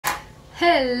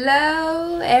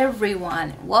Hello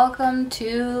everyone, welcome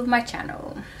to my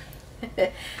channel.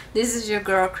 This is your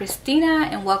girl Christina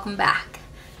and welcome back.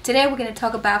 Today we're going to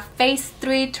talk about phase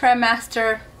 3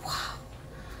 trimester. Wow.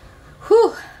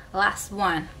 Whew, last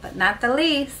one but not the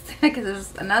least, because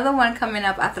there's another one coming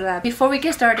up after that. Before we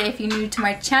get started, if you're new to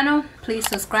my channel, please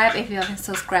subscribe if you haven't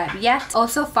subscribed yet.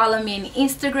 Also follow me on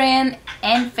Instagram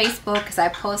and Facebook because I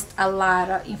post a lot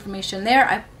of information there.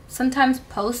 I sometimes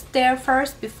post there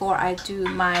first before I do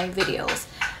my videos,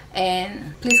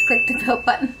 and please click the bell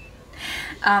button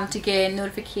to get a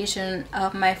notification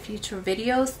of my future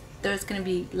videos. There's gonna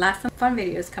be lots of fun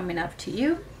videos coming up to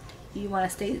you. You want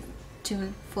to stay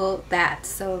tuned for that,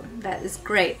 so that is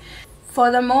great.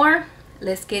 Furthermore,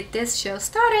 let's get this show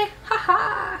started.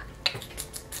 Haha.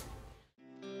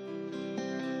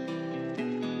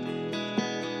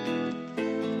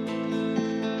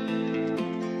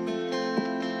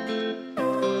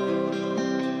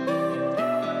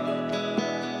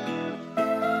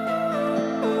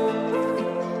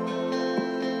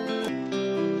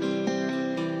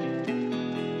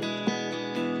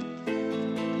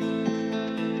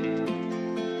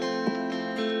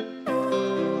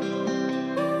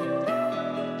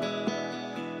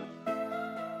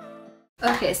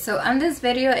 Okay, so on this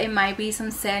video it might be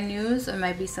some sad news, or it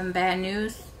might be some bad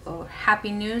news, or happy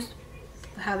news.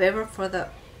 However, for the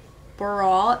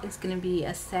overall, it's gonna be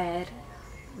a sad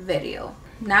video.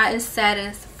 Not as sad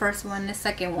as the first one, the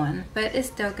second one, but it's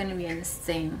still gonna be in the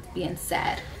same, being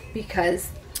sad, because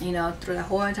you know, through the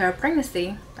whole entire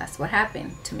pregnancy, that's what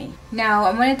happened to me. Now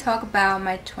I'm going to talk about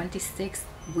my 26th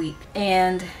week,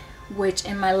 and which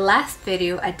in my last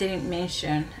video I didn't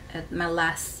mention. At my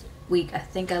last week, I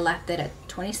think I left it at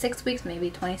 26 weeks, maybe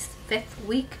 25th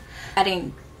week. I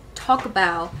didn't talk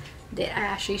about that I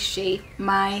actually shaved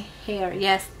my hair.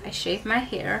 Yes, I shaved my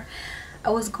hair. I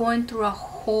was going through a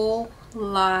whole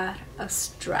lot of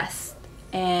stress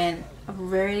and a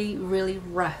really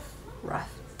rough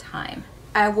time.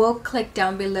 I will click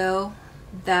down below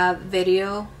the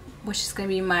video, which is going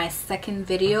to be my second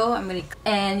video.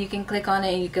 And you can click on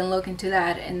it and you can look into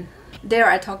that, and there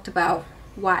I talked about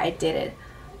why I did it.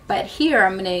 But here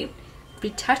I'm going to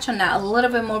retouch on that a little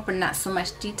bit more, but not so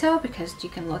much detail, because you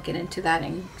can look into that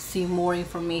and see more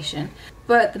information.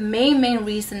 But the main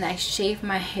reason I shaved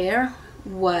my hair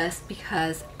was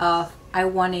because of I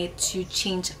wanted to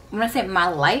change, I'm going to say my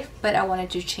life, but I wanted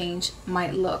to change my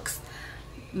looks,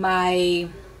 my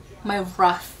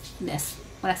roughness.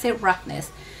 When I say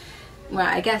roughness, well,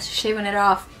 I guess shaving it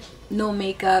off, no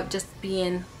makeup, just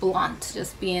being blunt,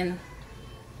 just being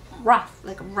rough,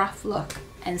 like a rough look.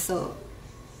 And so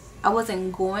I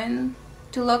wasn't going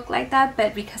to look like that,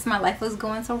 but because my life was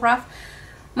going so rough,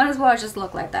 might as well just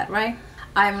look like that, right?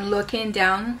 I'm looking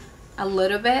down a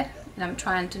little bit, and I'm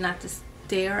trying to not to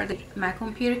stare at my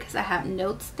computer because I have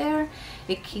notes there.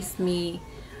 It keeps me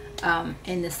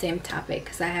in the same topic,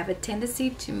 because I have a tendency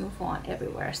to move on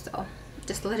everywhere. So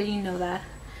just letting you know that,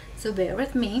 so bear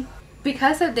with me.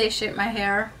 Because I did shape my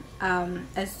hair,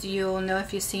 as you'll know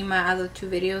if you've seen my other two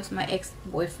videos, my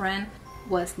ex-boyfriend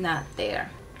was not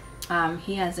there.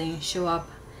 He hasn't show up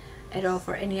at all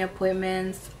for any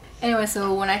appointments. Anyway,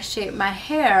 so when I shaved my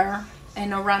hair,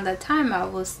 and around that time I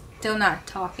was still not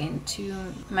talking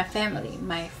to my family,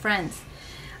 my friends.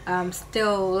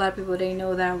 Still a lot of people didn't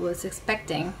know that I was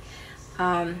expecting.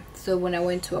 So when I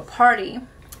went to a party,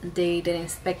 they didn't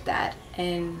expect that.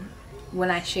 And when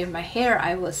I shaved my hair,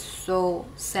 I was so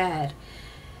sad,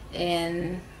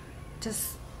 and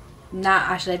just not,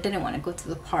 actually I didn't want to go to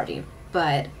the party,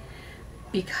 but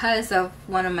because of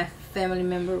one of my family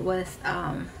members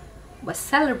was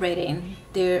celebrating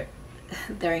their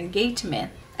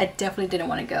engagement, I definitely didn't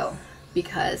want to go,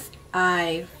 because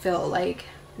I felt like,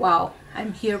 wow,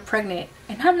 I'm here pregnant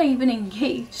and I'm not even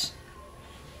engaged.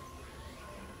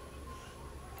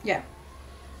 Yeah.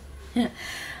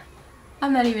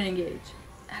 I'm not even engaged.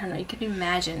 I don't know, you can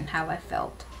imagine how I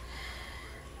felt.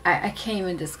 I can't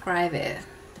even describe it,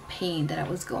 the pain that I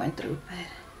was going through, but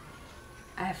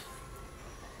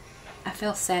I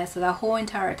felt sad. So the whole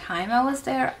entire time I was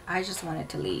there, I just wanted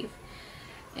to leave,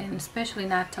 and especially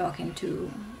not talking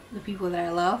to the people that I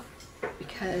love,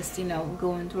 because, you know,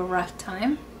 going through a rough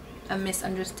time, a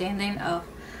misunderstanding of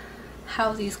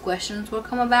how these questions will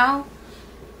come about.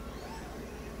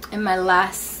 In my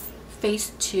last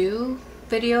phase 2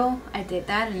 video, I did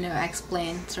that, and I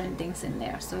explained certain things in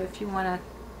there. So if you want to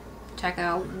check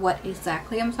out what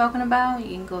exactly I'm talking about,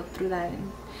 you can go through that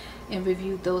and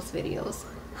review those videos.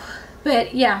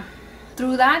 But yeah,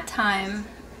 through that time,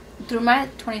 through my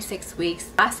 26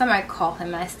 weeks, last time I called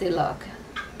him, I said, look,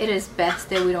 it is best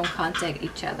that we don't contact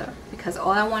each other, because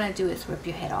all I want to do is rip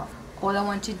your head off. All I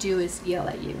want to do is yell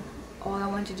at you. All I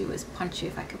want to do is punch you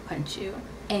if I could punch you.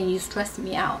 And you stress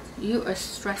me out. You are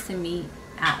stressing me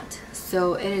out.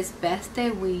 So it is best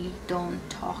that we don't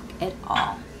talk at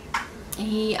all. And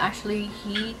he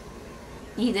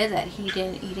did that. He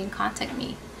didn't contact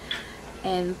me.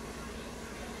 And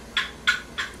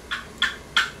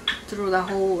through the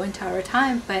whole entire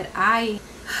time. But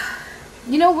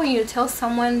you know when you tell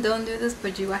someone don't do this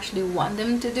but you actually want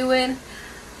them to do it?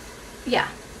 Yeah,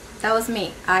 that was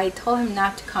me. I told him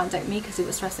not to contact me because he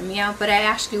was stressing me out, but I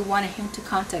actually wanted him to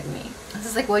contact me. I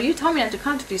was like, well, you told me not to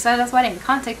contact you, so that's why I didn't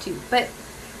contact you. But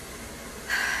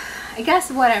I guess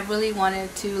what I really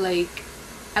wanted to, like,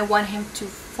 I want him to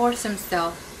force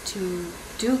himself to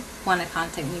do want to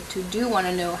contact me, to do want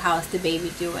to know how's the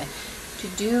baby doing,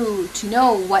 to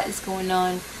know what is going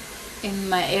on in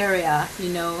my area, you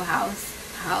know, how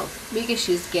big is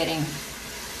she getting,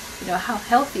 you know, how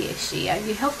healthy is she, are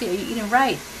you healthy, are you eating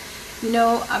right, you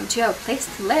know, do you have a place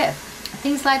to live,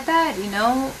 things like that, you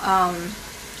know,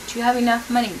 do you have enough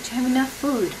money, do you have enough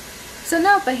food? So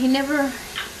no, but he never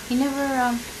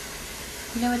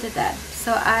did that.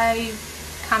 So I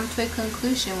come to a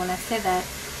conclusion when I say that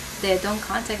they don't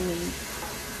contact me.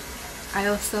 I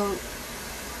also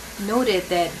noted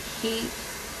that he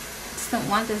doesn't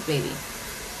want this baby.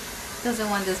 Doesn't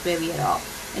want this baby at all.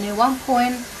 And at one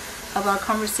point of our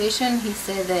conversation, he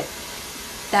said that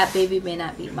that baby may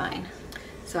not be mine.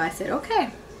 So I said,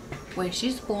 okay, when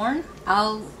she's born,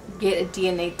 I'll get a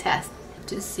DNA test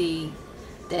to see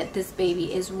that this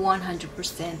baby is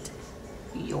 100%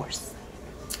 yours.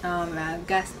 I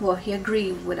guess, well, he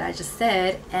agreed with what I just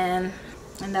said, and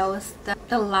that was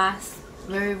the last,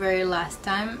 very last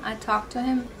time I talked to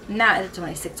him. Not at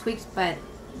 26 weeks, but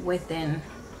within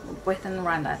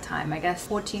around that time, I guess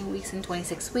 14 weeks and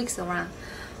 26 weeks, around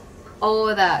all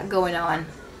of that going on,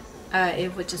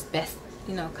 it was just best,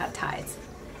 you know, cut ties.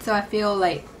 So I feel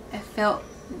like, I felt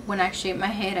when I shaved my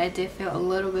head, I did feel a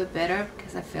little bit better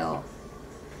because I felt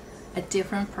a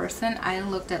different person. I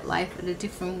looked at life in a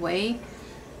different way,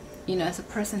 you know, as a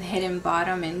person hitting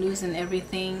bottom and losing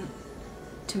everything.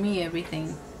 To me,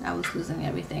 everything, I was losing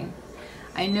everything.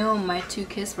 I know my two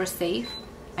kids were safe.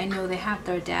 I know they have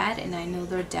their dad, and I know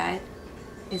their dad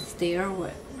is there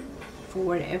for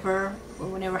whatever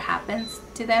happens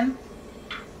to them.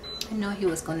 I know he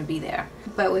was going to be there.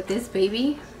 But with this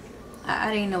baby,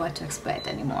 I didn't know what to expect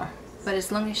anymore. But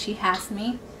as long as she has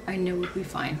me, I know we'll be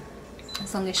fine.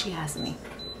 As long as she has me,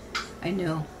 I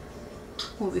know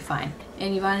we'll be fine.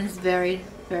 And Ivan is very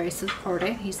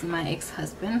supportive. He's my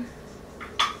ex-husband.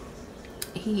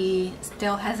 He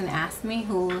still hasn't asked me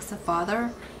who was the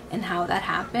father and how that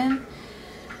happened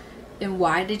and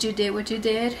why did you did what you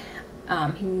did.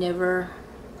 He never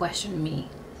questioned me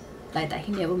like that.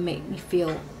 He never made me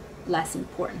feel less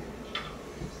important.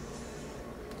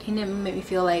 He never made me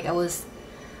feel like I was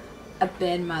a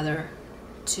bad mother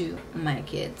to my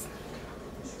kids.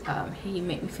 He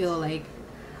made me feel like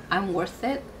I'm worth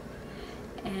it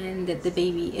and that the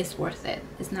baby is worth it.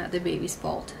 It's not the baby's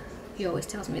fault. He always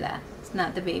tells me that. It's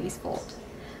not the baby's fault.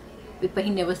 But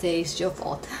he never says it's your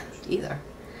fault either.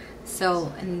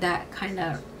 So, and that kind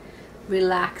of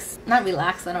not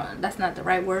relax, that's not the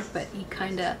right word, but he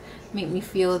kind of made me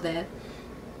feel that,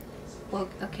 well,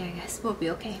 okay, I guess we'll be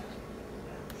okay.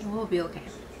 We'll be okay.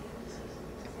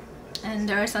 And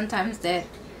there are some times that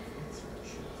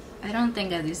I don't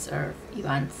think I deserve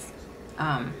Ivan's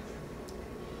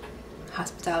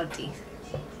hospitality.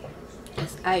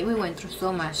 We went through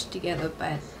so much together,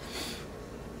 but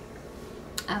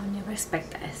I would never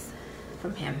expect this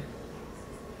from him.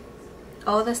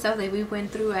 All the stuff that we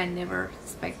went through, I never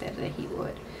expected that he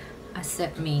would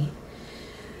accept me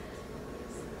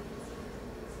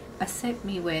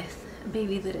with a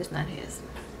baby that is not his.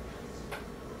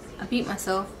 I beat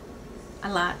myself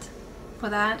a lot for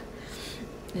that,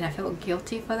 and I felt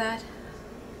guilty for that,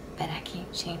 but I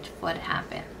can't change what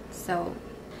happened. So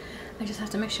I just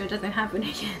have to make sure it doesn't happen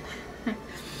again.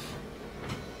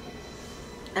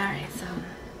 Alright, so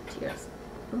tears.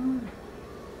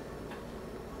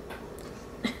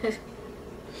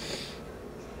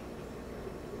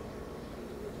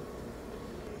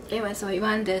 Anyway, so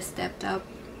Ivan just stepped up.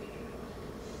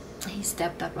 He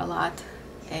stepped up a lot,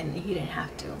 and he didn't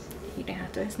have to. He didn't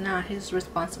have to. It's not his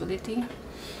responsibility.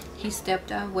 He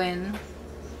stepped up when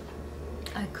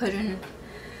I couldn't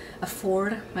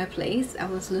afford my place. I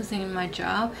was losing my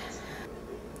job,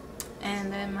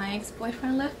 and then my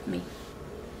ex-boyfriend left me.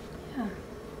 Yeah.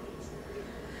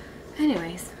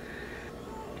 Anyways,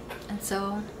 and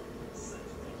so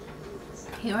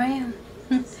here I am.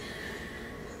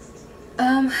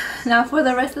 Now for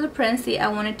the rest of the pregnancy, I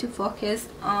wanted to focus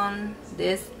on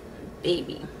this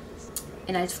baby.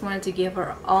 And I just wanted to give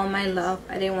her all my love.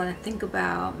 I didn't want to think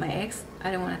about my ex.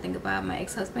 I didn't want to think about my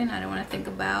ex-husband. I didn't want to think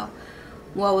about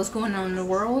what was going on in the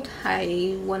world.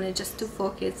 I wanted just to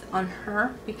focus on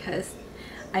her, because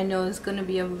I know it's going to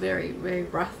be a very, very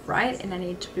rough ride, and I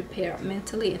need to prepare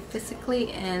mentally and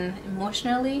physically and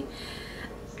emotionally,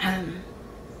 and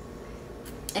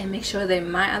make sure that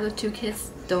my other two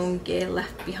kids don't get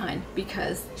left behind,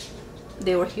 because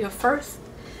they were here first,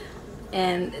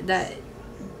 and that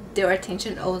their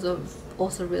attention also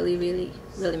really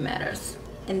matters.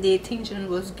 And the attention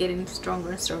was getting stronger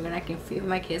and stronger, and I can feel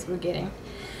my kids were getting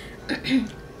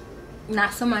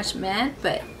not so much mad,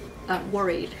 but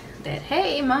worried that,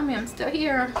 hey mommy, I'm still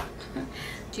here,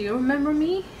 do you remember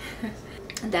me?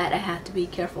 That I had to be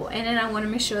careful. And then I want to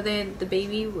make sure that the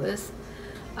baby was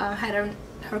had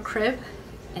her crib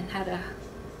and had a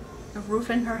roof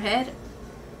in her head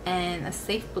and a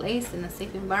safe place and a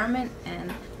safe environment,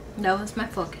 and that was my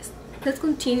focus. Let's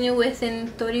continue. Within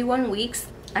 31 weeks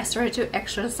I started to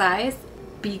exercise,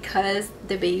 because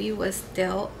the baby was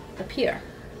still up here,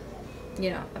 you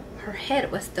know, her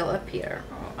head was still up here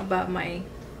above my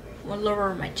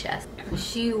lower my chest.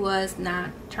 She was not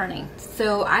turning.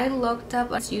 So I looked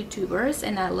up on YouTubers,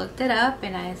 and I looked it up,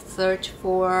 and I searched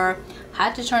for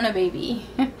how to turn a baby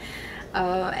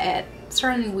at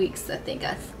certain weeks. I think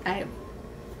I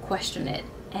questioned it,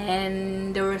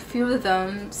 and there were a few of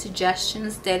them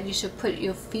suggestions that you should put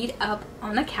your feet up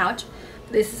on the couch.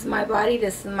 This is my body,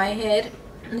 this is my head,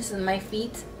 this is my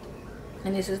feet,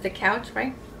 and this is the couch,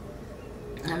 right?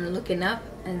 I'm looking up,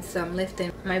 and so I'm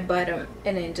lifting my bottom,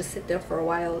 and then just sit there for a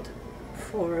while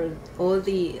for all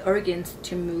the organs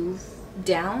to move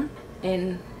down,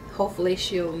 and hopefully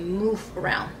she'll move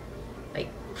around, like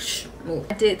move.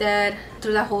 I did that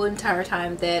through the whole entire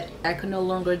time that I could no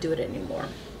longer do it anymore.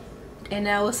 And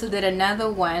I also did another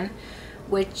one,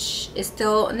 which is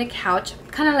still on the couch,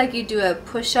 kind of like you do a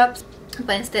push-ups,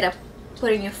 but instead of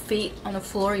putting your feet on the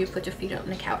floor, you put your feet on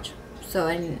the couch. So,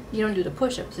 and you don't do the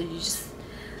push-ups, so you just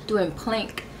do a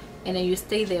plank, and then you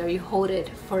stay there, you hold it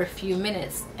for a few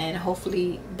minutes, and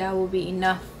hopefully that will be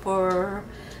enough for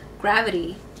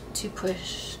gravity to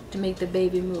push, to make the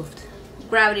baby move.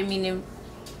 Gravity meaning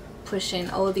pushing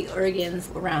all the organs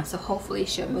around, so hopefully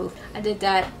she'll move. I did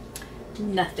that,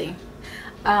 nothing.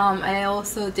 I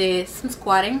also did some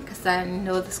squatting, because I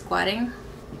know the squatting,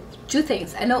 two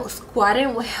things. I know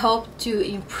squatting will help to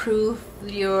improve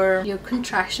your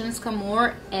contractions come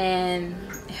more, and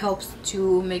it helps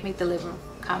to make the labor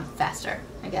come faster.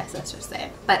 I guess that's just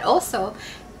saying. But also,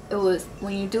 it was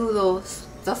when you do those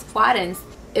squattings,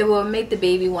 it will make the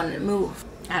baby want to move.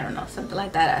 I don't know, something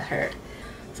like that I heard.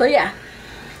 So yeah,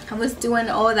 I was doing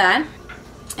all that,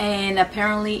 and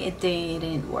apparently it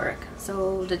didn't work.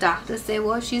 So the doctor said,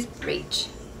 well, she's breech,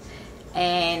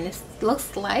 and it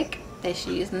looks like that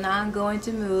she is not going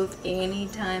to move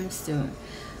anytime soon.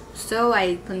 So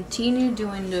I continued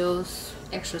doing those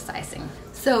exercising.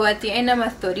 So at the end of my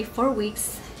 34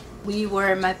 weeks, we were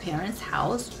at my parents'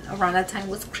 house. Around that time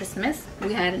was Christmas.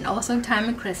 We had an awesome time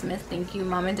at Christmas. Thank you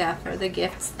mom and dad for the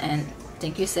gifts, and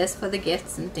thank you sis for the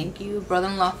gifts, and thank you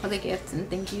brother-in-law for the gifts, and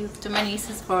thank you to my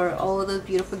nieces for all those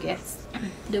beautiful gifts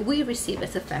that we received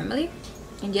as a family.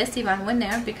 And yes, Ivan went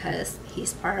there because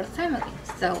he's part of the family,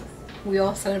 so we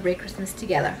all celebrate Christmas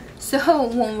together. So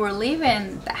when we're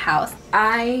leaving the house,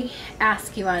 I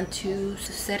asked Ivan to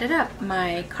set it up,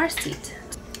 my car seat.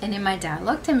 And then my dad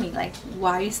looked at me like,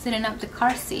 why are you setting up the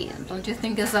car seat? Don't you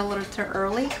think it's a little too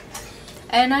early?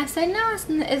 And I said, no,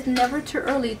 it's never too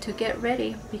early to get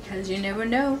ready, because you never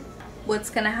know what's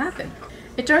gonna happen.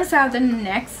 It turns out the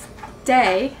next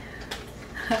day,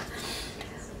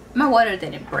 my water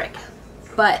didn't break,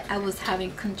 but I was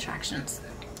having contractions.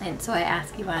 And so I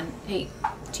asked Ivan, hey,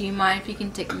 do you mind if you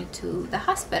can take me to the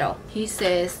hospital? He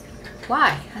says,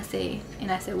 why? I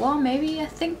said, well, maybe I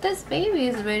think this baby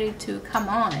is ready to come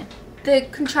on. The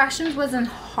contractions wasn't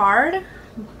hard,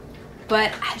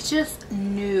 but I just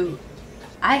knew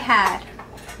I had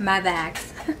my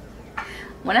bags.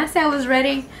 When I said I was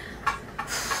ready,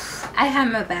 I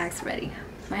had my bags ready,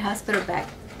 my hospital bag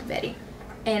ready.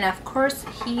 And of course,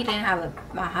 he didn't have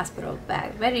my hospital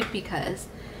bag ready because,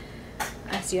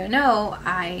 as you know,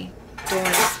 I don't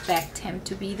expect him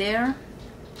to be there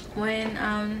when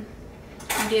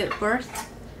I give birth.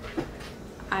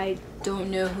 I don't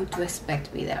know who to expect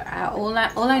to be there. All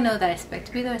I know that I expect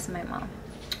to be there is my mom,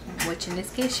 which in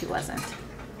this case she wasn't.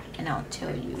 And I'll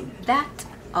tell you that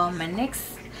on my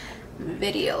next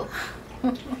video.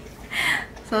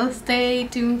 So stay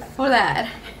tuned for that.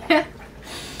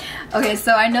 Okay,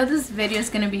 so I know this video is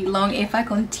gonna be long if I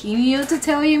continue to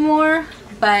tell you more,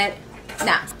 but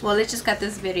Now, well, let's just cut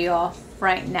this video off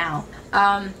right now.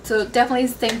 So definitely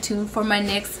stay tuned for my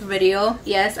next video.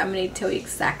 Yes, I'm going to tell you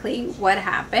exactly what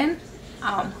happened,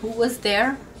 who was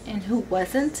there and who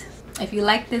wasn't. If you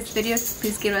like this video,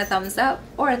 please give it a thumbs up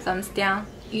or a thumbs down.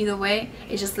 Either way,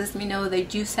 it just lets me know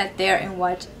that you sat there and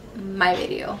watched my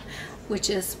video, which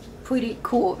is pretty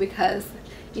cool because,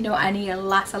 you know, I need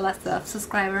lots of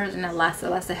subscribers and lots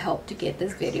of help to get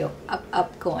this video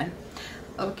up going.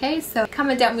 Okay, so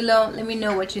comment down below, let me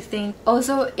know what you think.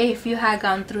 Also, if you had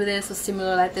gone through this or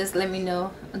similar like this, let me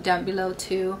know down below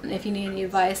too. If you need any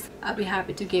advice, I'll be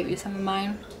happy to give you some of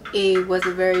mine. It was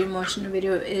a very emotional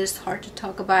video. It is hard to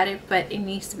talk about it, but it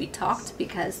needs to be talked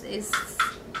because it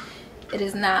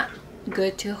is not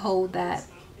good to hold that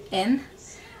in.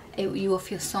 You will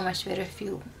feel so much better if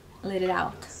you let it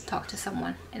out, talk to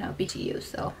someone, and I'll be to you.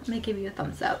 So I'm gonna give you a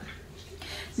thumbs up.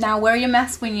 Now wear your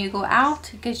mask when you go out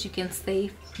because you can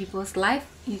save people's life.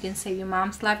 You can save your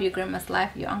mom's life, your grandma's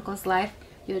life, your uncle's life,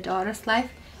 your daughter's life,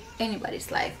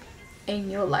 anybody's life, and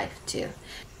your life too.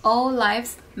 All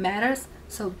lives matters,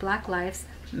 so Black lives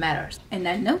matters. And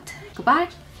that note, goodbye.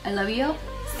 I love you all.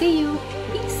 See you.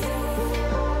 Peace.